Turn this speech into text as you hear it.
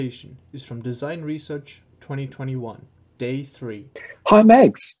Is from Design Research 2021, Day 3. Hi,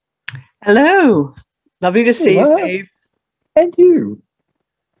 Mags. Hello. Lovely to see you, Steve. And you.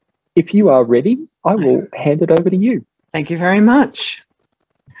 If you are ready, I will hand it over to you. Thank you very much.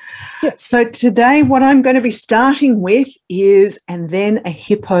 Yes. So today what I'm going to be starting with is, and then a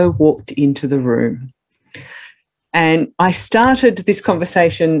hippo walked into the room. And I started this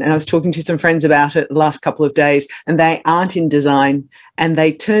conversation and I was talking to some friends about it the last couple of days, and they aren't in design. And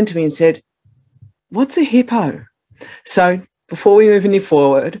they turned to me and said, "What's a hippo?" So before we move any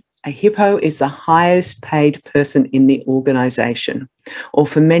forward, a hippo is the highest paid person in the organization. Or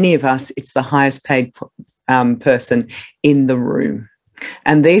for many of us, it's the highest paid person in the room.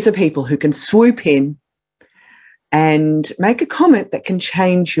 And these are people who can swoop in and make a comment that can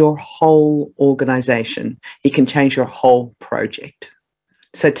change your whole organization. It can change your whole project.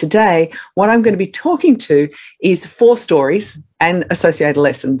 So today, what I'm going to be talking to is 4 stories and associated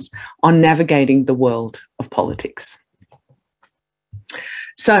lessons on navigating the world of politics.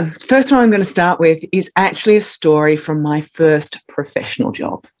 So first one I'm going to start with is actually a story from my first professional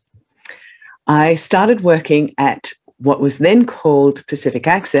job. I started working at what was then called Pacific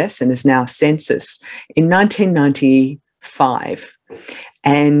Access and is now Census in 1995.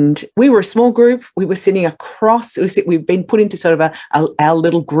 And we were a small group. We were sitting across, we've been put into sort of our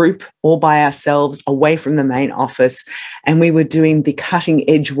little group all by ourselves away from the main office. And we were doing the cutting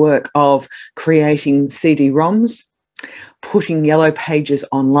edge work of creating CD-ROMs, putting Yellow Pages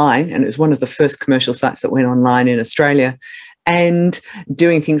online. And it was one of the first commercial sites that went online in Australia, and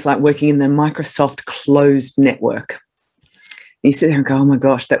doing things like working in the Microsoft closed network. And you sit there and go, oh my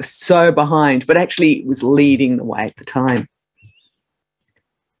gosh, that was so behind, but actually it was leading the way at the time.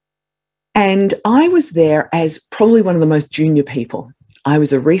 And I was there as probably one of the most junior people. I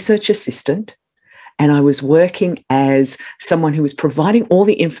was a research assistant and I was working as someone who was providing all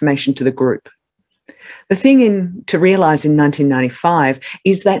the information to the group. The thing to realize in 1995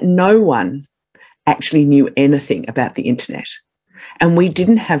 is that no one actually knew anything about the internet. And we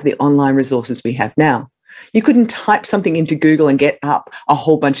didn't have the online resources we have now. You couldn't type something into Google and get up a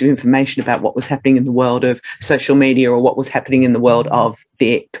whole bunch of information about what was happening in the world of social media or what was happening in the world of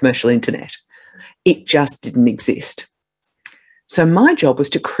the commercial internet. It just didn't exist. So my job was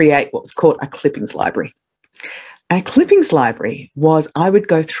to create what was called a clippings library. A clippings library was, I would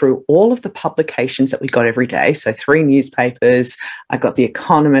go through all of the publications that we got every day. So 3 newspapers, I got The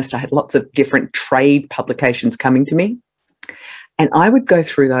Economist, I had lots of different trade publications coming to me. And I would go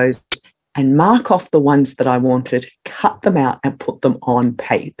through those and mark off the ones that I wanted, cut them out and put them on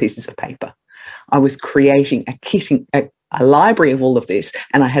pieces of paper. I was creating a library of all of this,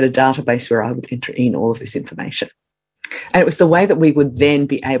 and I had a database where I would enter in all of this information. And it was the way that we would then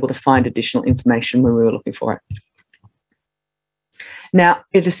be able to find additional information when we were looking for it. Now,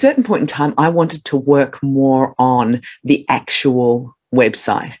 at a certain point in time, I wanted to work more on the actual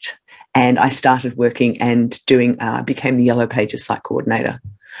website. And I started working and became the Yellow Pages site coordinator.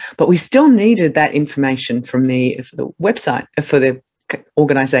 But we still needed that information for the website, for the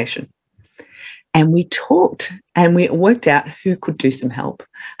organisation. And we talked and we worked out who could do some help.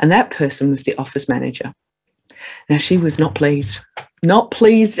 And that person was the office manager. Now, she was not pleased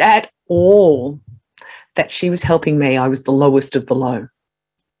at all that she was helping me. I was the lowest of the low.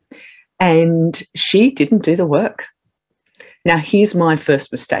 And she didn't do the work. Now, here's my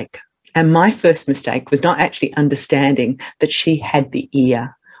first mistake. And my first mistake was not actually understanding that she had the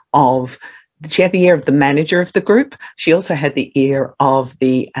ear of the manager of the group. She also had the ear of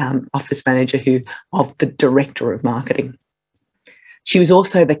the office manager of the director of marketing. She was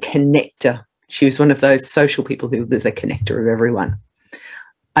also the connector. She was one of those social people who was the connector of everyone.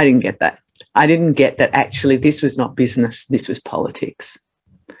 I didn't get that. I didn't get that actually this was not business, this was politics.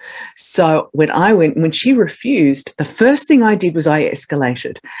 So when she refused, the first thing I did was I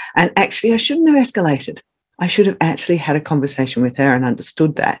escalated. And actually, I shouldn't have escalated. I should have actually had a conversation with her and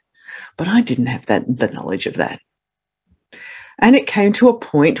understood that. But I didn't have the knowledge of that. And it came to a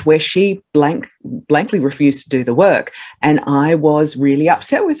point where she blankly refused to do the work. And I was really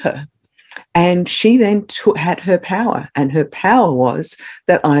upset with her. And she then had her power. And her power was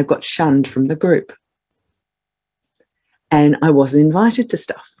that I got shunned from the group. And I wasn't invited to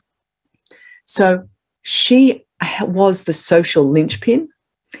stuff. So she was the social linchpin,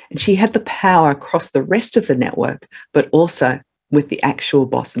 and she had the power across the rest of the network, but also with the actual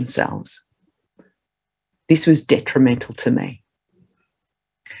boss themselves. This was detrimental to me.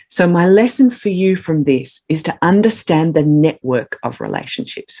 So my lesson for you from this is to understand the network of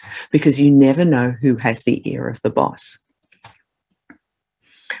relationships, because you never know who has the ear of the boss.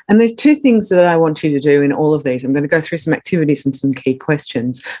 And there's two things that I want you to do in all of these. I'm going to go through some activities and some key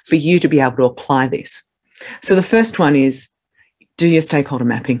questions for you to be able to apply this. So the first one is, do your stakeholder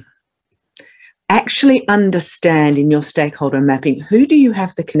mapping. Actually understand in your stakeholder mapping, who do you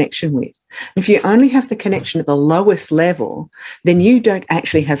have the connection with? If you only have the connection at the lowest level, then you don't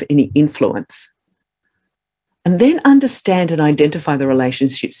actually have any influence. And then understand and identify the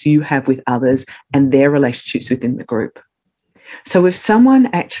relationships you have with others and their relationships within the group. So if someone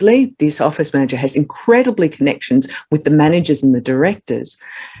actually, this office manager has incredibly connections with the managers and the directors,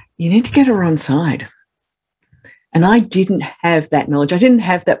 you need to get her on side. And I didn't have that knowledge. I didn't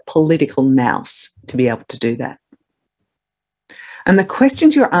have that political nous to be able to do that. And the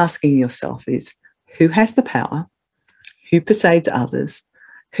questions you're asking yourself is, who has the power? Who persuades others?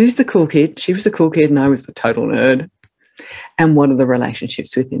 Who's the cool kid? She was the cool kid and I was the total nerd. And what are the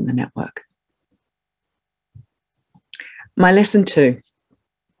relationships within the network? My lesson 2,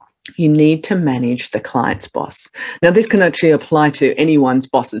 you need to manage the client's boss. Now, this can actually apply to anyone's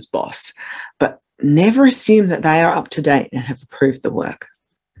boss's boss, but never assume that they are up to date and have approved the work.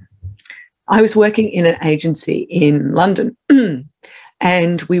 I was working in an agency in London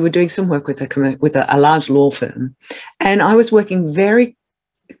and we were doing some work with a large law firm. And I was working very,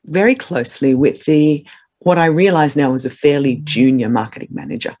 very closely with what I realize now was a fairly junior marketing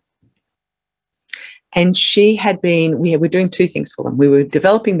manager. And she had been, we were doing two things for them. We were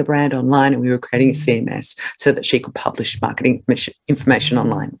developing the brand online and we were creating a CMS so that she could publish marketing information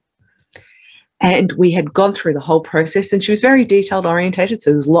online. And we had gone through the whole process and she was very detailed orientated.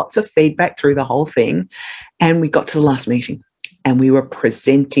 So there was lots of feedback through the whole thing. And we got to the last meeting and we were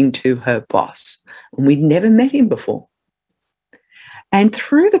presenting to her boss. And we'd never met him before. And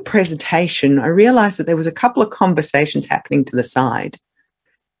through the presentation, I realized that there was a couple of conversations happening to the side.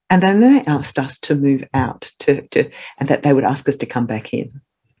 And then they asked us to move out and that they would ask us to come back in.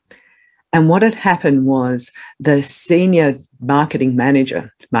 And what had happened was the senior marketing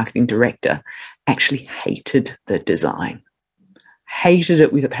manager, marketing director, actually hated the design, hated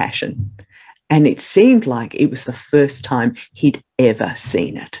it with a passion. And it seemed like it was the first time he'd ever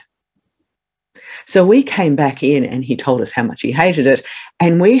seen it. So we came back in and he told us how much he hated it.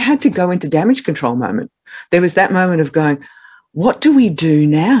 And we had to go into damage control moment. There was that moment of going, what do we do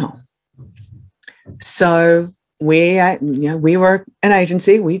now? So we were an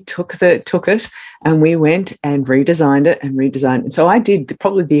agency. We took it and we went and redesigned it. And so I did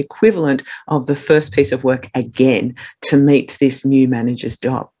probably the equivalent of the first piece of work again to meet this new manager's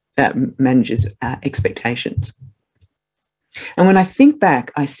expectations. And when I think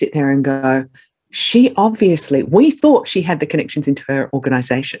back, I sit there and go, we thought she had the connections into her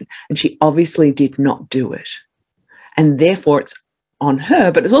organization and she obviously did not do it. And therefore it's on her,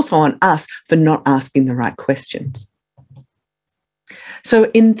 but it's also on us for not asking the right questions.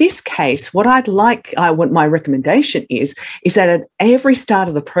 So in this case, what my recommendation is that at every start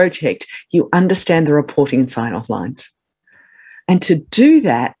of the project, you understand the reporting and sign-off lines. And to do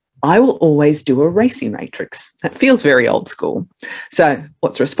that, I will always do a racing matrix. That feels very old school. So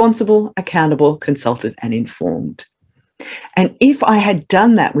what's responsible, accountable, consulted, and informed? And if I had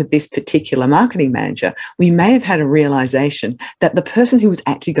done that with this particular marketing manager, we may have had a realization that the person who was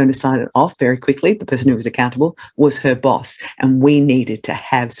actually going to sign it off very quickly, the person who was accountable, was her boss. And we needed to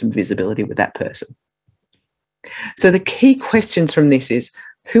have some visibility with that person. So the key questions from this is,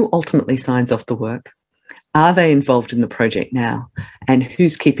 who ultimately signs off the work? Are they involved in the project now? And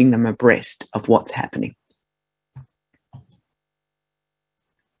who's keeping them abreast of what's happening?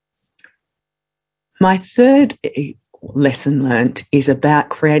 My third lesson learned is about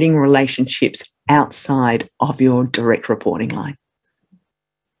creating relationships outside of your direct reporting line.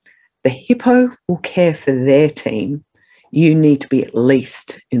 The hippo will care for their team. You need to be at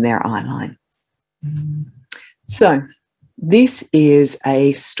least in their eye line. So this is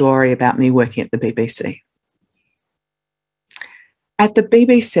a story about me working at the BBC. At the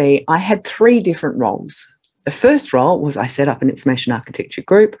BBC, I had 3 different roles. The first role was I set up an information architecture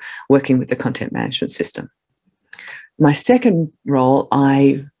group working with the content management system. My second role,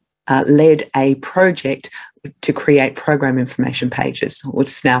 I led a project to create program information pages, which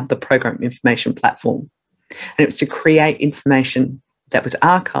is now the program information platform. And it was to create information that was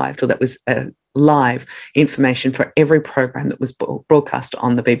archived or that was live information for every program that was broadcast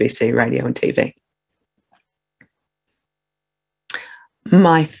on the BBC radio and TV.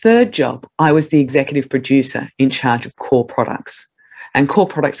 My third job, I was the executive producer in charge of core products. And core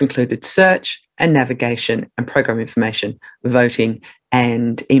products included search and navigation and program information, voting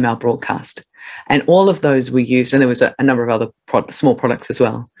and email broadcast. And all of those were used, and there was a number of other small products as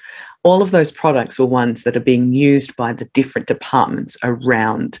well. all of those products were ones that are being used by the different departments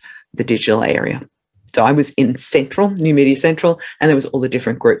around the digital area. So I was in Central, New Media Central, and there was all the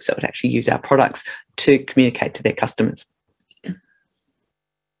different groups that would actually use our products to communicate to their customers.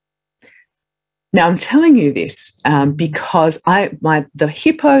 Now, I'm telling you this because the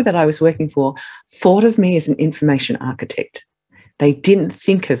hippo that I was working for thought of me as an information architect. They didn't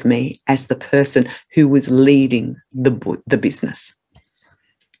think of me as the person who was leading the business.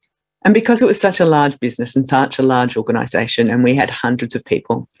 And because it was such a large business and such a large organisation, and we had hundreds of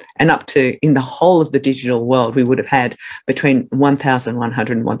people, and up to, in the whole of the digital world, we would have had between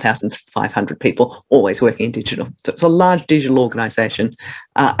 1,100 and 1,500 people always working in digital. So it's a large digital organisation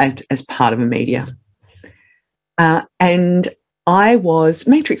as part of a media. And I was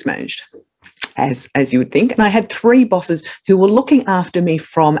matrix managed, as you would think. And I had 3 bosses who were looking after me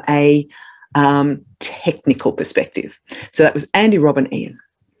from a technical perspective. So that was Andy, Rob and Ian.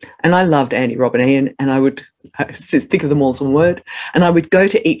 And I loved Andy, Rob and Ian, and I would think of them all as one word, and I would go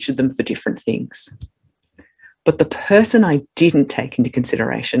to each of them for different things. But the person I didn't take into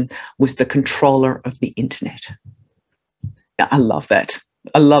consideration was the controller of the internet. Now, I love that.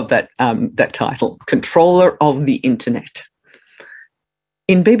 I love that title, Controller of the Internet.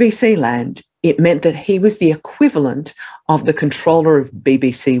 In BBC land, it meant that he was the equivalent of the controller of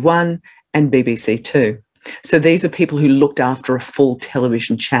BBC One and BBC Two. So these are people who looked after a full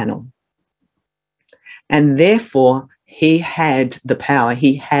television channel. And therefore, he had the power,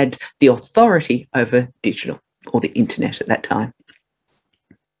 he had the authority over digital or the internet at that time.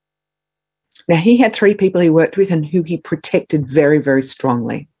 Now, he had 3 people he worked with and who he protected very, very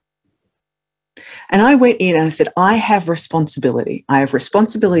strongly. And I went in and I said, I have responsibility. I have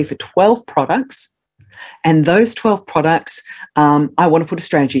responsibility for 12 products, and those 12 products, I want to put a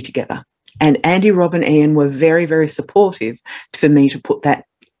strategy together. And Andy, Rob and Ian were very, very supportive for me to put that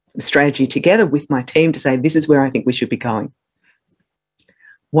strategy together with my team to say, this is where I think we should be going.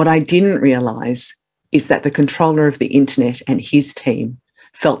 What I didn't realise is that the controller of the internet and his team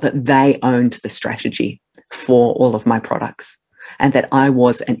felt that they owned the strategy for all of my products and that I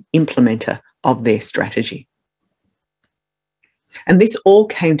was an implementer of their strategy. And this all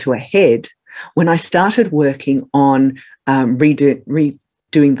came to a head when I started working on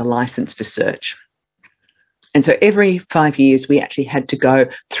doing the license for search. And so every 5 years, we actually had to go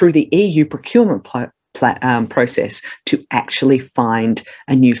through the EU procurement process to actually find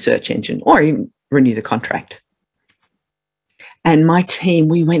a new search engine or even renew the contract. And my team,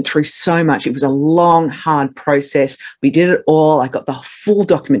 we went through so much. It was a long, hard process. We did it all. I got the full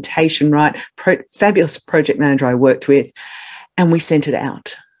documentation right, fabulous project manager I worked with, and we sent it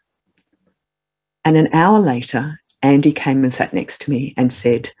out. And an hour later, Andy came and sat next to me and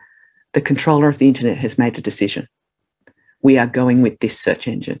said, the controller of the internet has made a decision. We are going with this search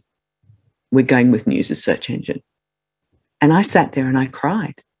engine. We're going with News's search engine. And I sat there and I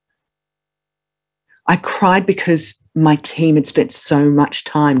cried. I cried because my team had spent so much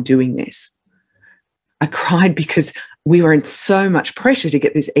time doing this. I cried because we were in so much pressure to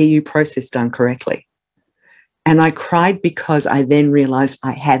get this EU process done correctly. And I cried because I then realised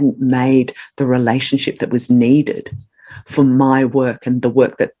I hadn't made the relationship that was needed for my work and the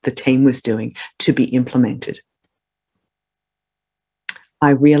work that the team was doing to be implemented.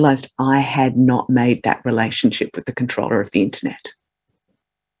 I realised I had not made that relationship with the controller of the internet.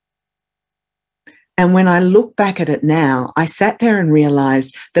 And when I look back at it now, I sat there and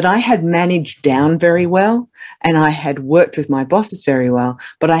realised that I had managed down very well and I had worked with my bosses very well,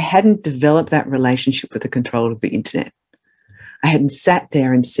 but I hadn't developed that relationship with the controller of the internet. I hadn't sat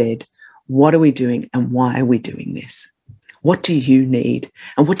there and said, what are we doing and why are we doing this? What do you need?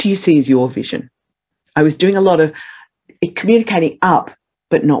 And what do you see as your vision? I was doing a lot of communicating up,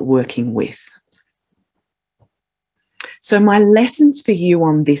 but not working with. So my lessons for you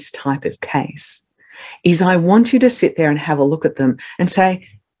on this type of case is I want you to sit there and have a look at them and say,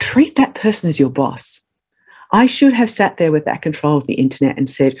 treat that person as your boss. I should have sat there with that control of the internet and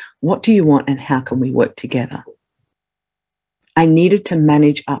said, what do you want and how can we work together? I needed to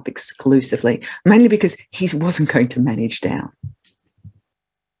manage up exclusively, mainly because he wasn't going to manage down.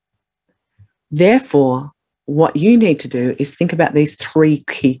 Therefore, what you need to do is think about these 3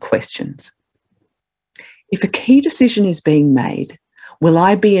 key questions. If a key decision is being made, will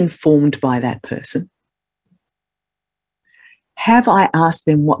I be informed by that person? Have I asked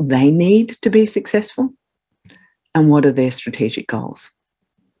them what they need to be successful? And what are their strategic goals?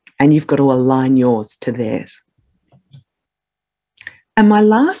 And you've got to align yours to theirs. And my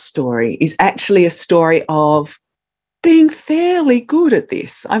last story is actually a story of being fairly good at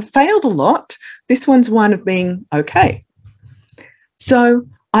this. I've failed a lot. This one's one of being okay. So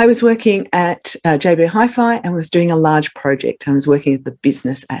I was working at JB Hi-Fi and was doing a large project. I was working at the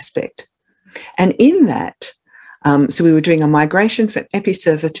business aspect. And in that, so we were doing a migration from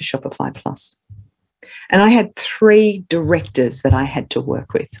Episerver to Shopify Plus. And I had 3 directors that I had to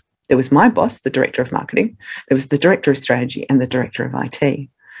work with. There was my boss, the director of marketing. There was the director of strategy and the director of IT.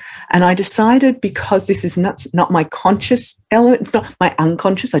 And I decided, because this is not my conscious element, it's not my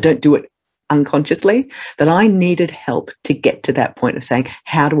unconscious, I don't do it unconsciously, that I needed help to get to that point of saying,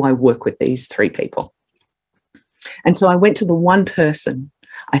 how do I work with these 3 people? And so I went to the one person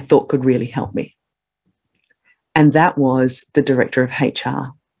I thought could really help me. And that was the director of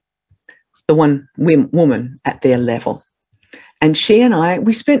HR, the one woman at their level. And she and I,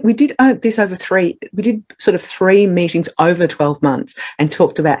 we did this over 3 meetings over 12 months and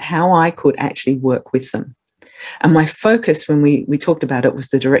talked about how I could actually work with them. And my focus when we talked about it was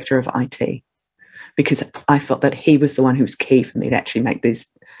the director of IT, because I felt that he was the one who was key for me to actually make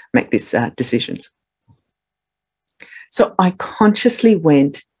these decisions. So I consciously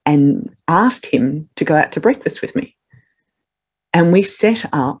went and asked him to go out to breakfast with me. And we set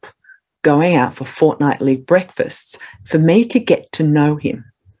up going out for fortnightly breakfasts for me to get to know him.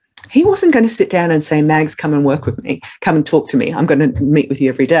 He wasn't going to sit down and say, Mags, come and work with me, come and talk to me, I'm going to meet with you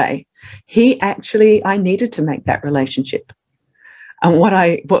every day. I needed to make that relationship. And what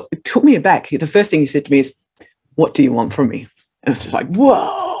took me aback, the first thing he said to me is, what do you want from me? And it's just like,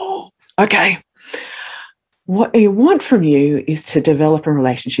 whoa, okay. What I want from you is to develop a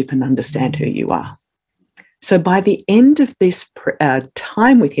relationship and understand who you are. So by the end of this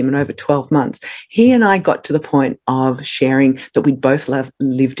time with him, in over 12 months, he and I got to the point of sharing that we'd both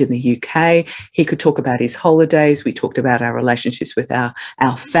lived in the UK. He could talk about his holidays. We talked about our relationships with our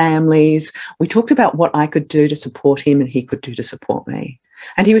families. We talked about what I could do to support him and he could do to support me.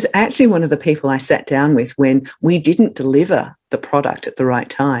 And he was actually one of the people I sat down with when we didn't deliver the product at the right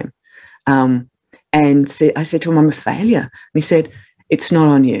time. I said to him, I'm a failure. And he said, it's not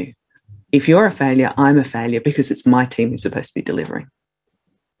on you. If you're a failure, I'm a failure because it's my team who's supposed to be delivering.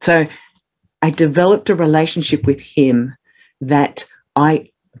 So I developed a relationship with him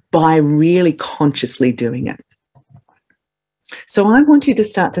by really consciously doing it. So I want you to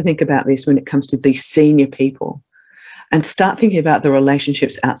start to think about this when it comes to these senior people and start thinking about the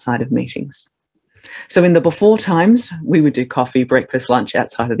relationships outside of meetings. So in the before times, we would do coffee, breakfast, lunch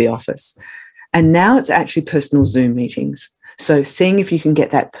outside of the office. And now it's actually personal Zoom meetings. So seeing if you can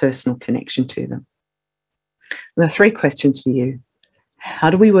get that personal connection to them. There are 3 questions for you. How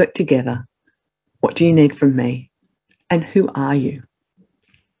do we work together? What do you need from me? And who are you?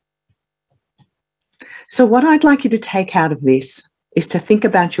 So what I'd like you to take out of this is to think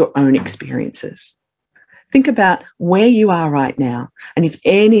about your own experiences. Think about where you are right now. And if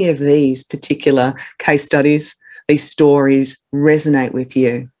any of these particular case studies, these stories resonate with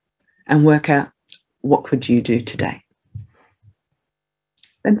you, and work out what could you do today.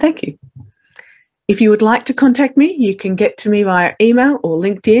 And thank you. If you would like to contact me, you can get to me via email or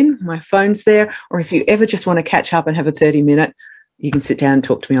LinkedIn. My phone's there. Or if you ever just want to catch up and have a 30-minute, you can sit down and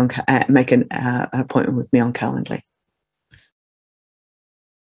talk to me make an appointment with me on Calendly.